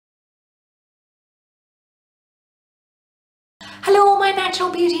natural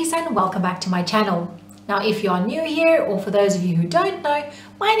beauties, and welcome back to my channel. Now, if you are new here, or for those of you who don't know,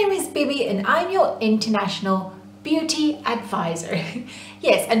 my name is Bibi and I'm your international beauty advisor.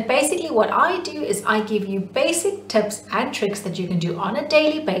 Yes, and basically what I do is I give you basic tips and tricks that you can do on a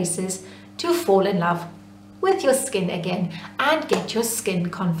daily basis to fall in love with your skin again and get your skin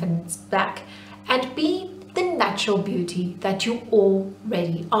confidence back and be the natural beauty that you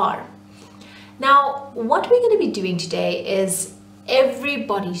already are. Now, what we're going to be doing today is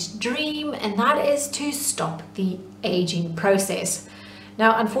everybody's dream, and that is to stop the aging process.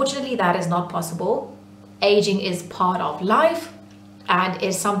 Now, unfortunately, that is not possible. Aging is part of life and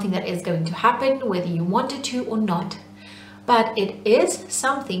is something that is going to happen whether you want it to or not. But it is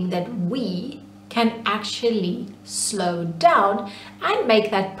something that we can actually slow down and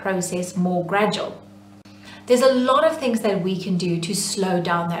make that process more gradual. There's a lot of things that we can do to slow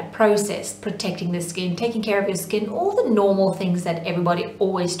down that process, protecting the skin, taking care of your skin, all the normal things that everybody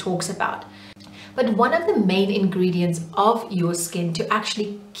always talks about. But one of the main ingredients of your skin to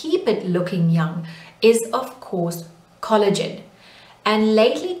actually keep it looking young is, of course, collagen. And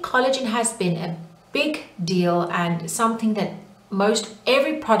lately, collagen has been a big deal and something that most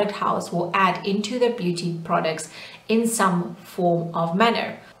every product house will add into their beauty products in some form of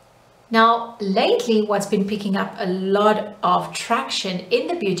manner. Now, lately, what's been picking up a lot of traction in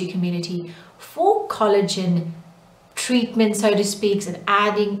the beauty community for collagen treatment, so to speak, and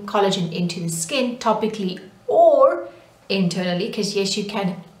adding collagen into the skin topically or internally, because yes, you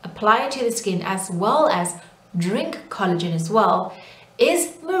can apply it to the skin as well as drink collagen as well,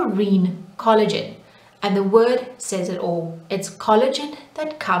 is marine collagen. And the word says it all. It's collagen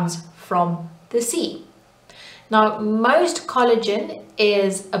that comes from the sea. Now, most collagen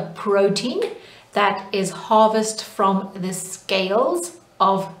is a protein that is harvested from the scales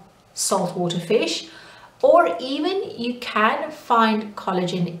of saltwater fish, or even you can find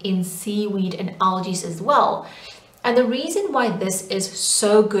collagen in seaweed and algae as well. And the reason why this is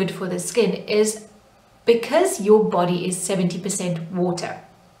so good for the skin is because your body is 70% water.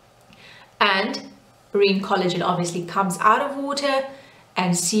 And marine collagen obviously comes out of water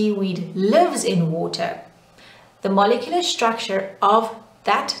and seaweed lives in water. The molecular structure of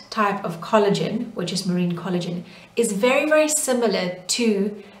that type of collagen, which is marine collagen, is very, very similar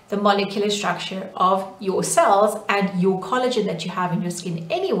to the molecular structure of your cells and your collagen that you have in your skin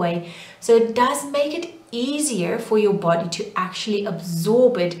anyway. So it does make it easier for your body to actually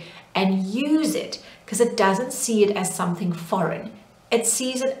absorb it and use it, because it doesn't see it as something foreign. It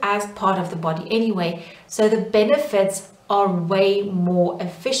sees it as part of the body anyway. So the benefits are way more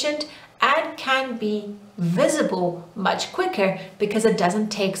efficient and can be visible much quicker because it doesn't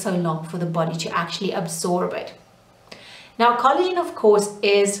take so long for the body to actually absorb it. Now, collagen, of course,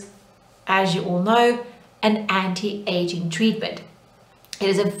 is, as you all know, an anti-aging treatment. It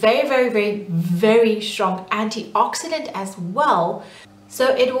is a very, very, very, very strong antioxidant as well.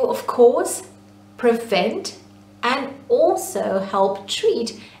 So it will, of course, prevent and also help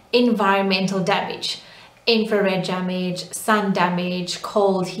treat environmental damage, infrared damage, sun damage,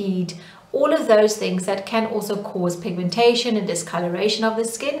 cold, heat, all of those things that can also cause pigmentation and discoloration of the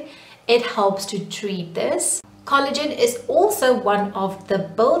skin. It helps to treat this. Collagen is also one of the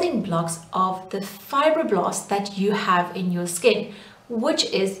building blocks of the fibroblasts that you have in your skin, which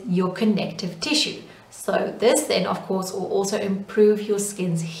is your connective tissue. So this then, of course, will also improve your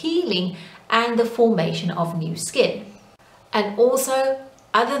skin's healing and the formation of new skin. And also,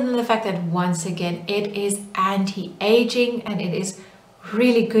 other than the fact that, once again, it is anti-aging and it is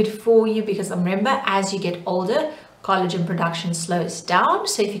really good for you, because remember, as you get older, collagen production slows down.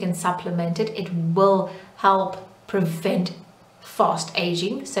 So if you can supplement it, it will help prevent fast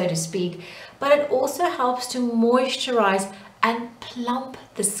aging, so to speak. But it also helps to moisturize and plump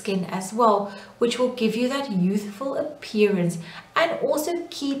the skin as well, which will give you that youthful appearance and also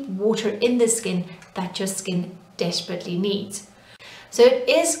keep water in the skin that your skin desperately needs. So it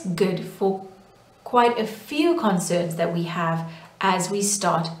is good for quite a few concerns that we have as we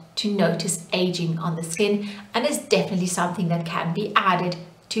start to notice aging on the skin, and is definitely something that can be added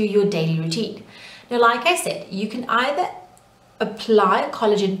to your daily routine. Now, like I said, you can either apply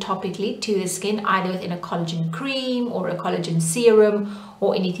collagen topically to the skin, either within a collagen cream or a collagen serum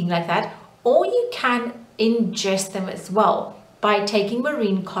or anything like that, or you can ingest them as well by taking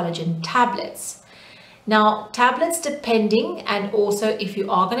marine collagen tablets. Now, tablets, depending, and also if you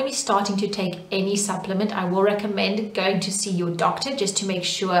are going to be starting to take any supplement, I will recommend going to see your doctor just to make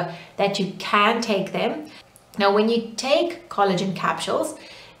sure that you can take them. Now, when you take collagen capsules,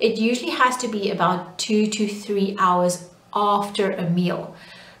 it usually has to be about 2 to 3 hours after a meal,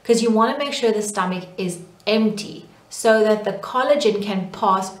 because you want to make sure the stomach is empty so that the collagen can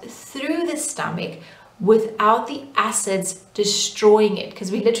pass through the stomach without the acids destroying it,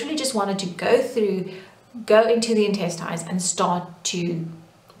 because we literally just want it to go into the intestines and start to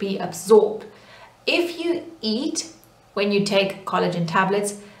be absorbed. If you eat when you take collagen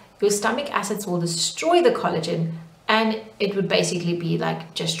tablets, your stomach acids will destroy the collagen, and it would basically be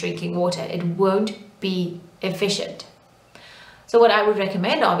like just drinking water. It won't be efficient. So what I would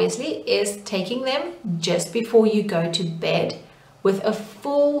recommend, obviously, is taking them just before you go to bed with a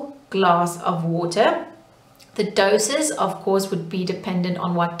full glass of water. The doses, of course, would be dependent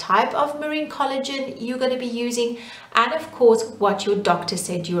on what type of marine collagen you're going to be using, and of course what your doctor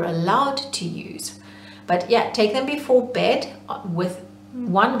said you're allowed to use. But yeah, take them before bed with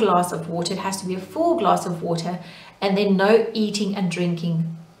 1 glass of water. It has to be a full glass of water, and then no eating and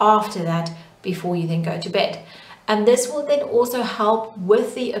drinking after that before you then go to bed. And this will then also help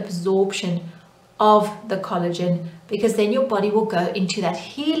with the absorption of the collagen, because then your body will go into that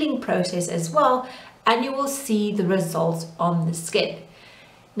healing process as well, and you will see the results on the skin.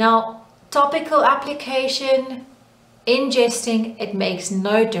 Now, topical application, ingesting, it makes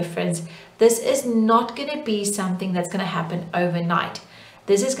no difference. This is not going to be something that's going to happen overnight.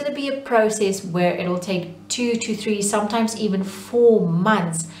 This is going to be a process where it'll take 2 to 3, sometimes even 4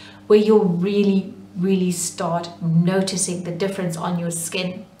 months, where you'll really start noticing the difference on your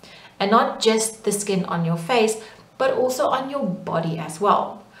skin. And not just the skin on your face, but also on your body as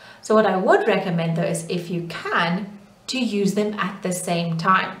well. So what I would recommend though is, if you can, to use them at the same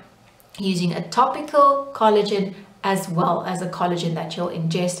time, using a topical collagen as well as a collagen that you'll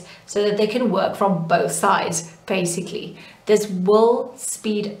ingest, so that they can work from both sides basically. This will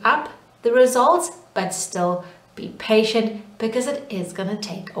speed up the results, but still be patient, because it is going to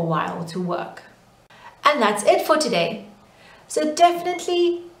take a while to work. And that's it for today. So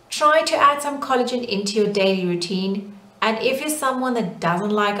definitely try to add some collagen into your daily routine. And if you're someone that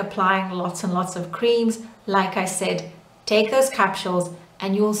doesn't like applying lots and lots of creams, like I said, take those capsules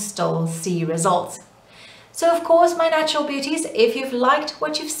and you'll still see results. So of course, my natural beauties, if you've liked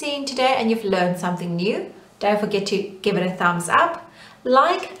what you've seen today and you've learned something new, don't forget to give it a thumbs up,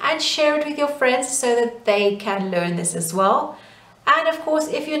 like and share it with your friends so that they can learn this as well. And of course,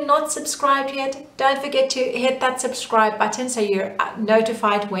 if you're not subscribed yet, don't forget to hit that subscribe button so you're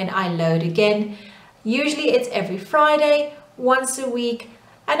notified when I load again. Usually it's every Friday, once a week.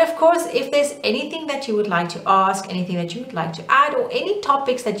 And of course, if there's anything that you would like to ask, anything that you would like to add, or any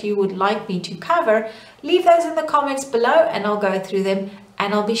topics that you would like me to cover, leave those in the comments below and I'll go through them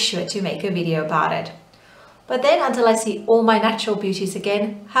and I'll be sure to make a video about it. But then until I see all my natural beauties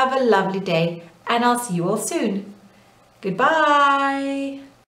again, have a lovely day and I'll see you all soon. Goodbye.